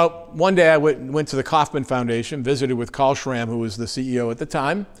 So one day I went to the Kauffman Foundation, visited with Carl Schramm, who was the CEO at the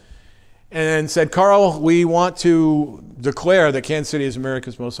time, and said, Carl, we want to declare that Kansas City is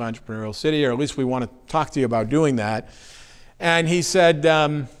America's most entrepreneurial city, or at least we want to talk to you about doing that. And he said,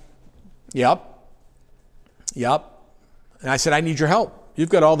 yep. And I said, I need your help. You've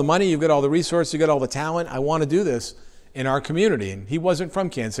got all the money, you've got all the resources, you've got all the talent. I want to do this in our community. And he wasn't from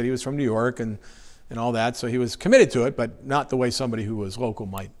Kansas City, he was from New York and all that, so he was committed to it, but not the way somebody who was local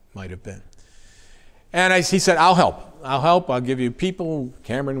might have been. And he said, I'll help. I'll give you people.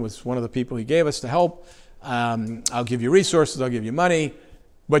 Cameron was one of the people he gave us to help. I'll give you resources, I'll give you money,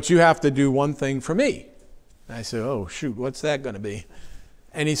 but you have to do one thing for me. And I said, oh, shoot, what's that going to be?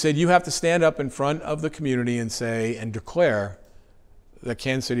 And he said, you have to stand up in front of the community and say and declare that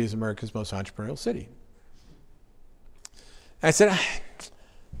Kansas City is America's most entrepreneurial city. And I said,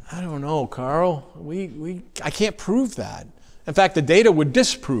 I don't know, Carl. I can't prove that. In fact, the data would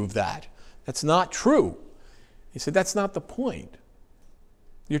disprove that. That's not true. He said, that's not the point.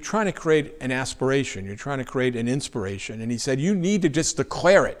 You're trying to create an aspiration. You're trying to create an inspiration. And he said, you need to just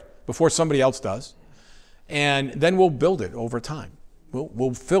declare it before somebody else does. And then we'll build it over time.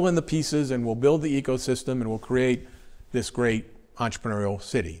 We'll fill in the pieces and we'll build the ecosystem and we'll create this great entrepreneurial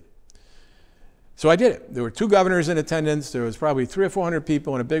city. So I did it. There were 2 governors in attendance. There was probably 300 or 400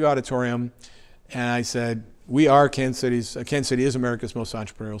 people in a big auditorium. And I said, we are Kansas City is America's most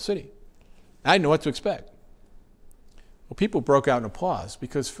entrepreneurial city. I didn't know what to expect. Well, people broke out in applause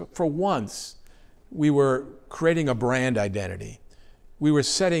because for once we were creating a brand identity. We were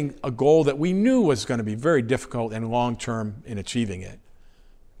setting a goal that we knew was going to be very difficult and long-term in achieving it.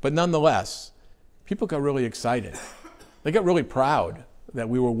 But nonetheless, people got really excited. They got really proud that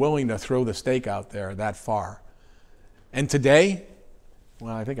we were willing to throw the stake out there that far. And today,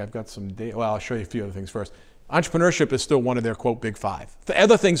 well, I think I've got some data. Well, I'll show you a few other things first. Entrepreneurship is still one of their, quote, big 5. The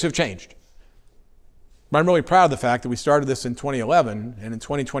other things have changed. But I'm really proud of the fact that we started this in 2011, and in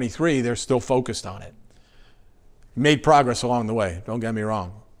 2023, they're still focused on it. Made progress along the way, don't get me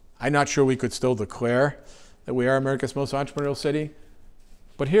wrong. I'm not sure we could still declare that we are America's most entrepreneurial city,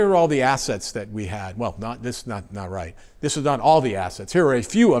 but here are all the assets that we had. Well, not right. This is not all the assets. Here are a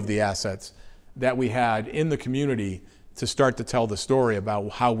few of the assets that we had in the community to start to tell the story about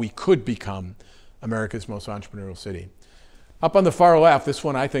how we could become America's most entrepreneurial city. Up on the far left, this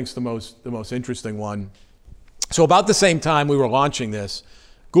one I think is the most interesting one. So about the same time we were launching this,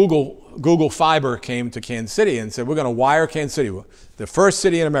 Google Fiber came to Kansas City and said, we're going to wire Kansas City. The first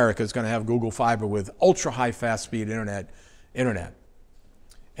city in America is going to have Google Fiber with ultra high fast speed internet.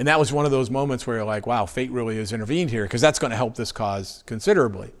 And that was one of those moments where you're like, wow, fate really has intervened here because that's going to help this cause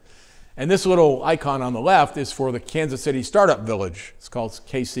considerably. And this little icon on the left is for the Kansas City Startup Village. It's called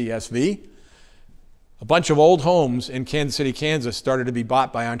KCSV. A bunch of old homes in Kansas City, Kansas started to be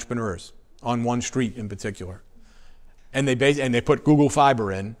bought by entrepreneurs on one street in particular. And they put Google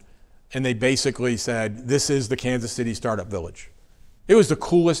Fiber in, and they basically said, this is the Kansas City Startup Village. It was the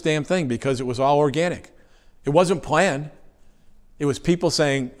coolest damn thing because it was all organic. It wasn't planned. It was people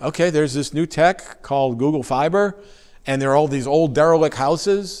saying, okay, there's this new tech called Google Fiber, and there are all these old derelict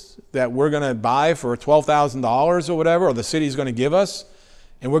houses that we're going to buy for $12,000 or whatever, or the city's going to give us,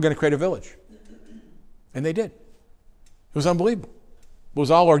 and we're going to create a village. And they did. It was unbelievable. It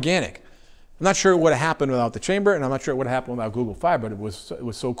was all organic. I'm not sure it would have happened without the chamber, and I'm not sure it would have happened without Google Fiber, but it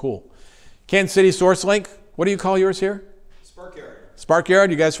was so cool. Kansas City SourceLink, what do you call yours here? Sparkyard.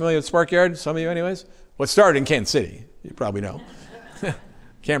 Sparkyard, you guys familiar with Sparkyard? Some of you anyways? Well, it started in Kansas City, you probably know.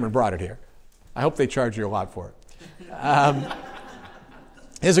 Cameron brought it here. I hope they charge you a lot for it.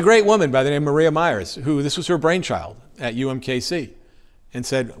 There's a great woman by the name of Maria Myers, who this was her brainchild at UMKC, and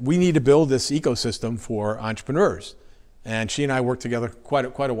said, we need to build this ecosystem for entrepreneurs. And she and I worked together quite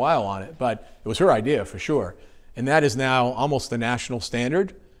a while on it, but it was her idea for sure. And that is now almost the national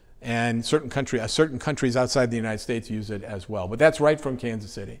standard, and certain countries outside the United States use it as well. But that's right from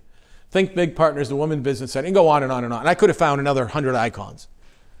Kansas City. Think Big Partners, the Women Business Center, and go on and on and on. And I could have found another 100 icons.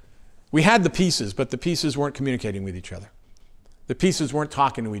 We had the pieces, but the pieces weren't communicating with each other. The pieces weren't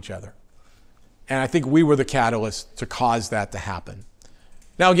talking to each other. And I think we were the catalyst to cause that to happen.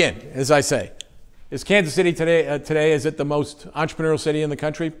 Now again, as I say, is Kansas City today, is it the most entrepreneurial city in the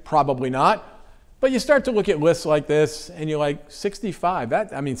country? Probably not. But you start to look at lists like this and you're like, 65,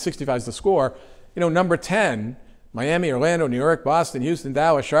 65 is the score. You know, number 10, Miami, Orlando, New York, Boston, Houston,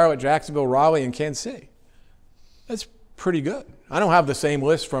 Dallas, Charlotte, Jacksonville, Raleigh, and Kansas City. That's pretty good. I don't have the same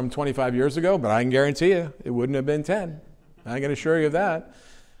list from 25 years ago, but I can guarantee you it wouldn't have been 10. I can assure you of that.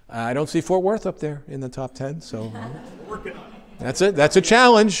 I don't see Fort Worth up there in the top 10, so. Working on it. That's it. That's a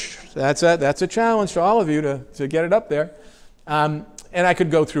challenge. That's a challenge to all of you to get it up there. And I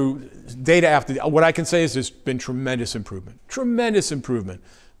could go through data after. What I can say is there's been tremendous improvement,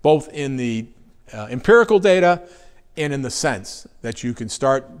 both in the empirical data and in the sense that you can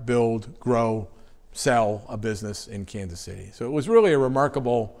start, build, grow, sell a business in Kansas City. So it was really a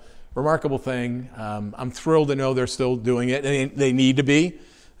remarkable thing. I'm thrilled to know they're still doing it, and they need to be.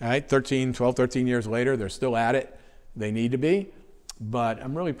 Right? 12, 13 years later, they're still at it. They need to be, but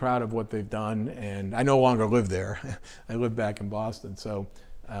I'm really proud of what they've done, and I no longer live there. I live back in Boston, so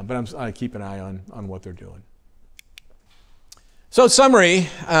but I keep an eye on what they're doing. So summary,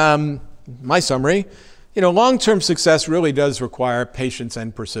 my summary, long-term success really does require patience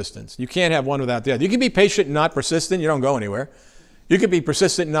and persistence. You can't have one without the other. You can be patient and not persistent, you don't go anywhere. You can be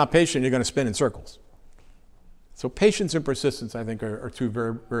persistent and not patient, you're going to spin in circles. So patience and persistence, I think, are two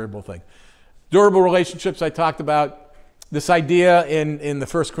very variable things. Durable relationships, I talked about. This idea in the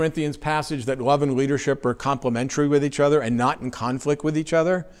 1 Corinthians passage that love and leadership are complementary with each other and not in conflict with each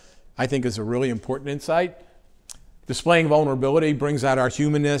other, I think is a really important insight. Displaying vulnerability brings out our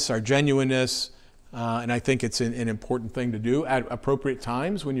humanness, our genuineness, and I think it's an important thing to do at appropriate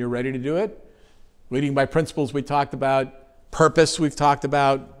times when you're ready to do it. Leading by principles, we talked about. Purpose, we've talked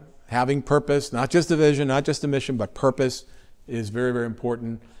about. Having purpose, not just a vision, not just a mission, but purpose is very, very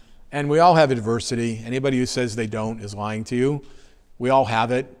important. And we all have adversity. Anybody who says they don't is lying to you. We all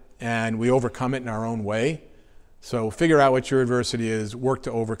have it, and we overcome it in our own way. So figure out what your adversity is, work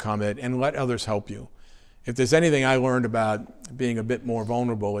to overcome it, and let others help you. If there's anything I learned about being a bit more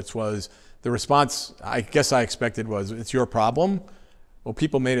vulnerable, it was the response I guess I expected was, it's your problem. Well,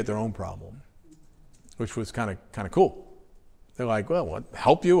 people made it their own problem, which was kind of cool. They're like, well, we'll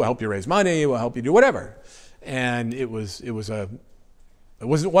help you raise money, we'll help you do whatever. And it wasn't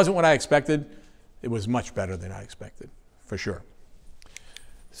what I expected. It was much better than I expected, for sure.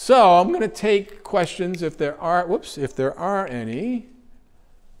 So I'm going to take questions if there are any.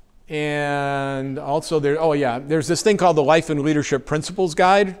 And also there's this thing called the Life and Leadership Principles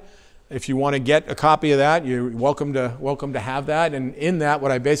Guide. If you want to get a copy of that, you're welcome to have that. And in that,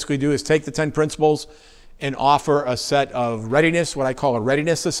 what I basically do is take the 10 principles and offer a set of readiness, what I call a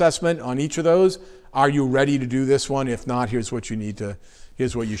readiness assessment on each of those. Are you ready to do this one? If not, here's what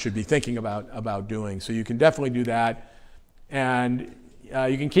you should be thinking about doing. So you can definitely do that. And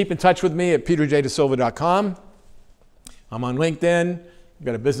you can keep in touch with me at peterjdesilva.com. I'm on LinkedIn. I've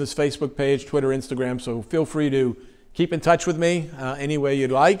got a business Facebook page, Twitter, Instagram, so feel free to keep in touch with me any way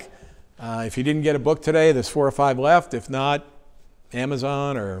you'd like. If you didn't get a book today, there's 4 or 5 left. If not,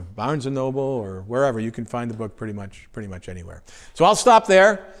 Amazon or Barnes & Noble or wherever, you can find the book pretty much anywhere. So I'll stop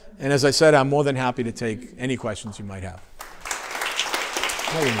there, and as I said, I'm more than happy to take any questions you might have.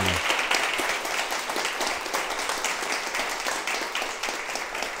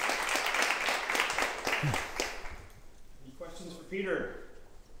 Any questions for Peter?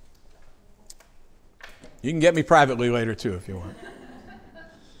 You can get me privately later too if you want.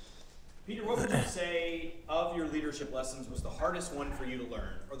 Peter, what would you say of your leadership lessons was the hardest one for you to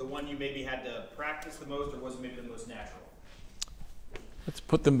learn, or the one you maybe had to practice the most, or was maybe the most natural? Let's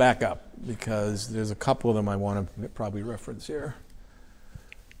put them back up because there's a couple of them I want to probably reference here.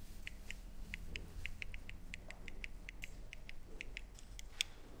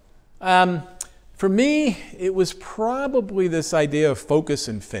 For me, it was probably this idea of focus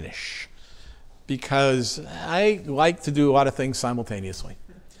and finish, because I like to do a lot of things simultaneously.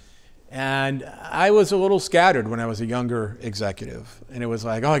 And I was a little scattered when I was a younger executive. And it was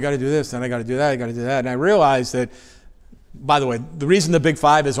like, oh, I got to do this, then I got to do that, I got to do that. And I realized that, by the way, the reason the Big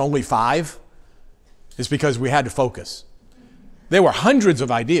Five is only 5 is because we had to focus. There were hundreds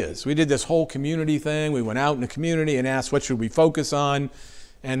of ideas. We did this whole community thing. We went out in the community and asked, what should we focus on?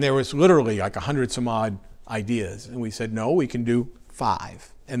 And there was literally like 100 some odd ideas. And we said, no, we can do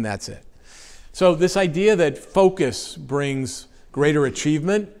 5, and that's it. So this idea that focus brings greater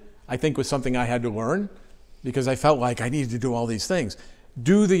achievement, I think, was something I had to learn, because I felt like I needed to do all these things.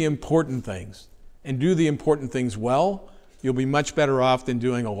 Do the important things, and do the important things well. You'll be much better off than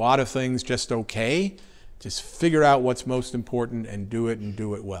doing a lot of things just okay. Just figure out what's most important and do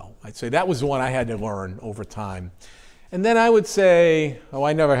it well. I'd say that was the one I had to learn over time. And then I would say, oh,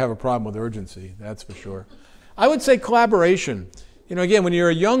 I never have a problem with urgency, that's for sure. I would say collaboration. Again, when you're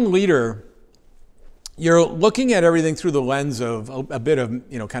a young leader, you're looking at everything through the lens of a bit of,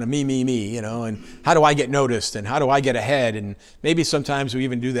 kind of me, and how do I get noticed and how do I get ahead? And maybe sometimes we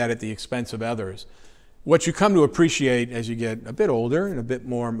even do that at the expense of others. What you come to appreciate as you get a bit older and a bit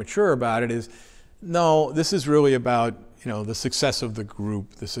more mature about it is, no, this is really about, the success of the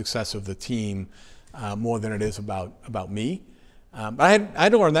group, the success of the team, more than it is about me. But I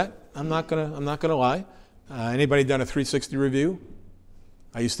had to learn that. I'm not gonna lie. Anybody done a 360 review?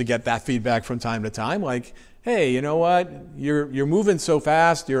 I used to get that feedback from time to time, like, hey, you know what? You're moving so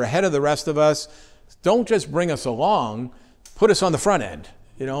fast. You're ahead of the rest of us. Don't just bring us along. Put us on the front end.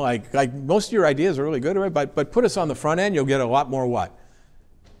 Like most of your ideas are really good, right? But put us on the front end. You'll get a lot more what?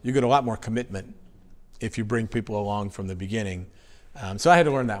 You get a lot more commitment if you bring people along from the beginning. So I had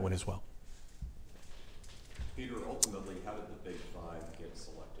to learn that one as well. Peter, ultimately, how did the Big Five get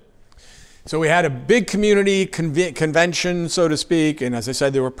selected? So we had a big community convention, so to speak, and as I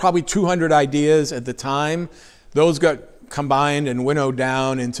said, there were probably 200 ideas at the time. Those got combined and winnowed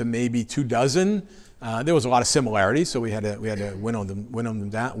down into maybe 24. There was a lot of similarities, so we had to winnow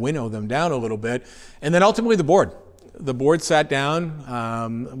them down a little bit, and then ultimately the board. The board sat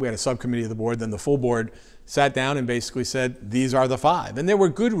down. We had a subcommittee of the board. Then the full board sat down and basically said, "These are the 5." And there were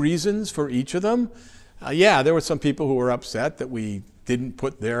good reasons for each of them. Yeah, there were some people who were upset that we didn't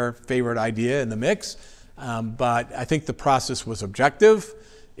put their favorite idea in the mix, but I think the process was objective.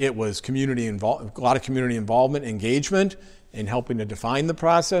 It was a lot of community involvement, engagement in helping to define the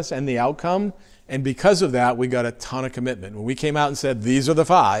process and the outcome. And because of that, we got a ton of commitment. When we came out and said, "These are the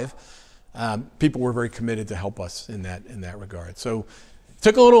 5," people were very committed to help us in that regard. So it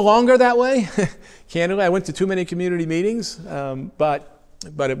took a little longer that way. Candidly, I went to too many community meetings, but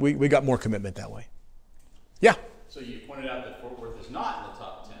we got more commitment that way. Yeah? So you pointed out that Fort Worth is not in the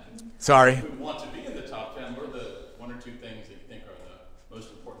top 10. Sorry. If we want to be in the top 10, what are the 1 or 2 things that you think are the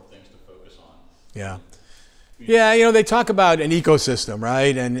most important things to focus on? Yeah. Yeah, they talk about an ecosystem,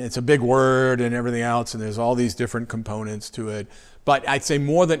 right? And it's a big word and everything else, and there's all these different components to it. But I'd say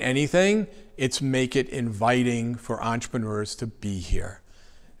more than anything, it's make it inviting for entrepreneurs to be here.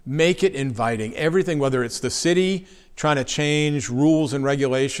 Make it inviting. Everything, whether it's the city trying to change rules and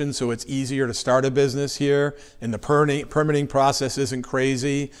regulations so it's easier to start a business here and the permitting process isn't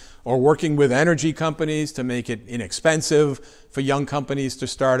crazy, or working with energy companies to make it inexpensive for young companies to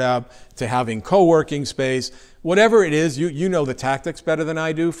start up, to having co-working space, whatever it is, you know the tactics better than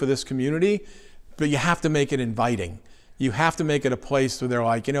I do for this community, but you have to make it inviting. You have to make it a place where they're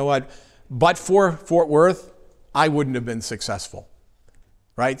like, you know what, but for Fort Worth, I wouldn't have been successful.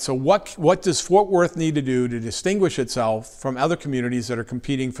 Right? So what does Fort Worth need to do to distinguish itself from other communities that are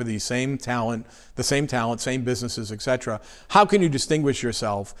competing for the same talent, same businesses, etc.? How can you distinguish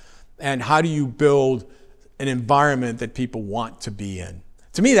yourself, and how do you build an environment that people want to be in?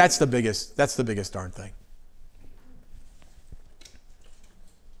 To me, that's the biggest darn thing.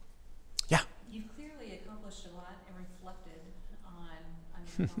 Yeah. You've clearly accomplished a lot and reflected on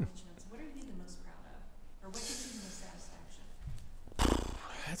your accomplishments. What are you the most proud of, or what gives you the most satisfaction?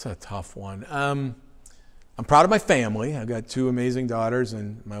 That's a tough one. I'm proud of my family. I've got 2 amazing daughters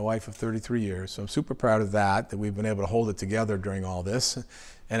and my wife of 33 years. So I'm super proud of that we've been able to hold it together during all this.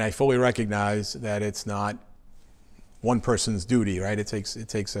 And I fully recognize that it's not one person's duty, right? It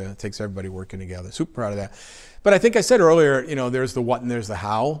takes everybody working together. Super proud of that. But I think I said earlier, there's the what and there's the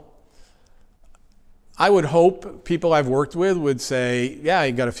how. I would hope people I've worked with would say, yeah,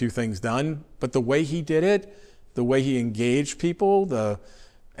 he got a few things done, but the way he did it, the way he engaged people, the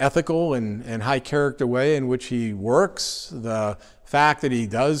ethical and high character way in which he works, the fact that he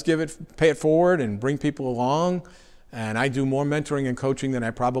does pay it forward and bring people along. And I do more mentoring and coaching than I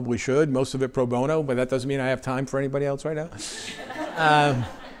probably should, most of it pro bono, but that doesn't mean I have time for anybody else right now.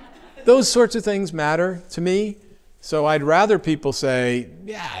 Those sorts of things matter to me. So I'd rather people say,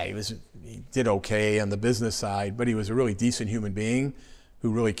 yeah, he did okay on the business side, but he was a really decent human being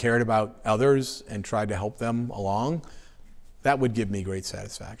who really cared about others and tried to help them along. That would give me great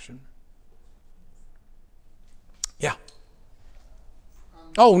satisfaction. Yeah.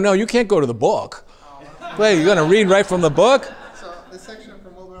 Oh, no, you can't go to the book. Wait, you're going to read right from the book? So this section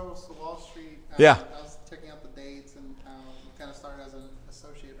from Wilderness to Wall Street, yeah. I was checking out the dates, and you kind of started as an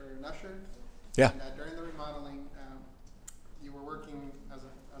associate or an usher. Yeah. And during the remodeling, you were working as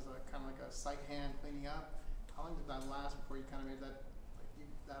a kind of like a site hand cleaning up. How long did that last before you kind of made that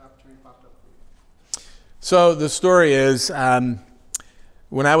opportunity popped up for you? So the story is,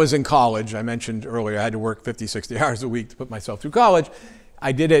 when I was in college, I mentioned earlier, I had to work 50, 60 hours a week to put myself through college.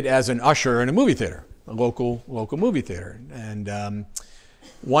 I did it as an usher in a movie theater, a local movie theater. And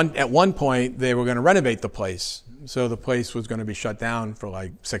at one point, they were going to renovate the place. So the place was going to be shut down for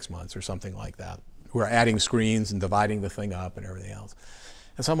like 6 months or something like that. We're adding screens and dividing the thing up and everything else.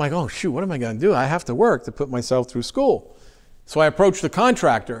 And so I'm like, oh, shoot, what am I going to do? I have to work to put myself through school. So I approached the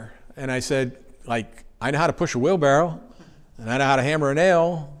contractor and I said, I know how to push a wheelbarrow, and I know how to hammer a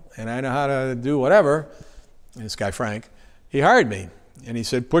nail, and I know how to do whatever. And this guy, Frank, he hired me. And he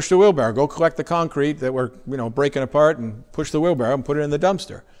said, push the wheelbarrow, go collect the concrete that we're breaking apart, and push the wheelbarrow and put it in the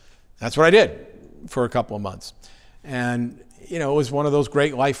dumpster. That's what I did for a couple of months. And it was one of those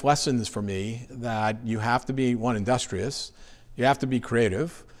great life lessons for me that you have to be, one, industrious, you have to be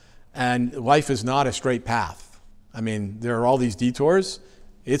creative, and life is not a straight path. I mean, there are all these detours.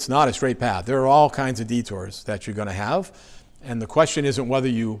 It's not a straight path. There are all kinds of detours that you're going to have. And the question isn't whether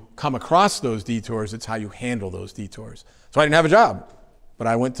you come across those detours, it's how you handle those detours. So I didn't have a job. But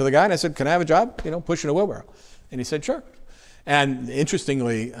I went to the guy and I said, can I have a job, pushing a wheelbarrow? And he said, sure. And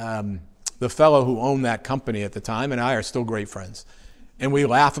interestingly, the fellow who owned that company at the time and I are still great friends. And we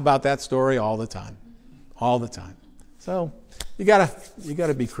laugh about that story all the time. All the time. So you gotta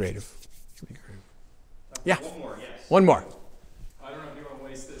be creative. Be creative. Yeah. One more, yes. One more. I don't know if you want to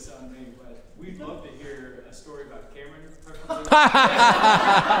waste this on me, but we'd love to hear a story about Cameron.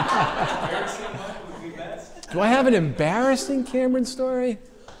 Embarrassing one would be best. Do I have an embarrassing Cameron story?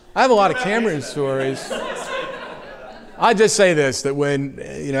 I have a lot of Cameron stories. I just say this, that when,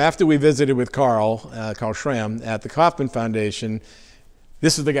 after we visited with Carl Schramm at the Kauffman Foundation,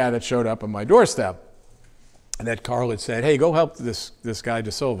 this is the guy that showed up on my doorstep. And that Carl had said, hey, go help this guy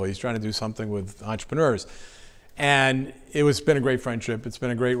Silva. He's trying to do something with entrepreneurs. And it's been a great friendship. It's been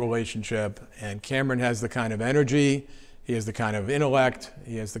a great relationship. And Cameron has the kind of energy, he has the kind of intellect,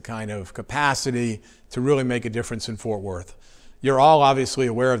 he has the kind of capacity to really make a difference in Fort Worth. You're all obviously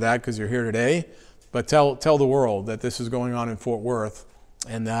aware of that because you're here today. But tell the world that this is going on in Fort Worth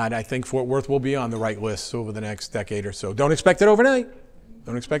and that I think Fort Worth will be on the right list over the next decade or so. Don't expect it overnight.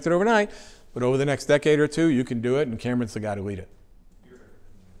 Don't expect it overnight. But over the next decade or two, you can do it, and Cameron's the guy to lead it.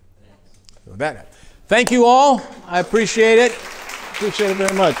 So thank you all. I appreciate it. Appreciate it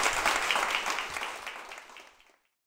very much.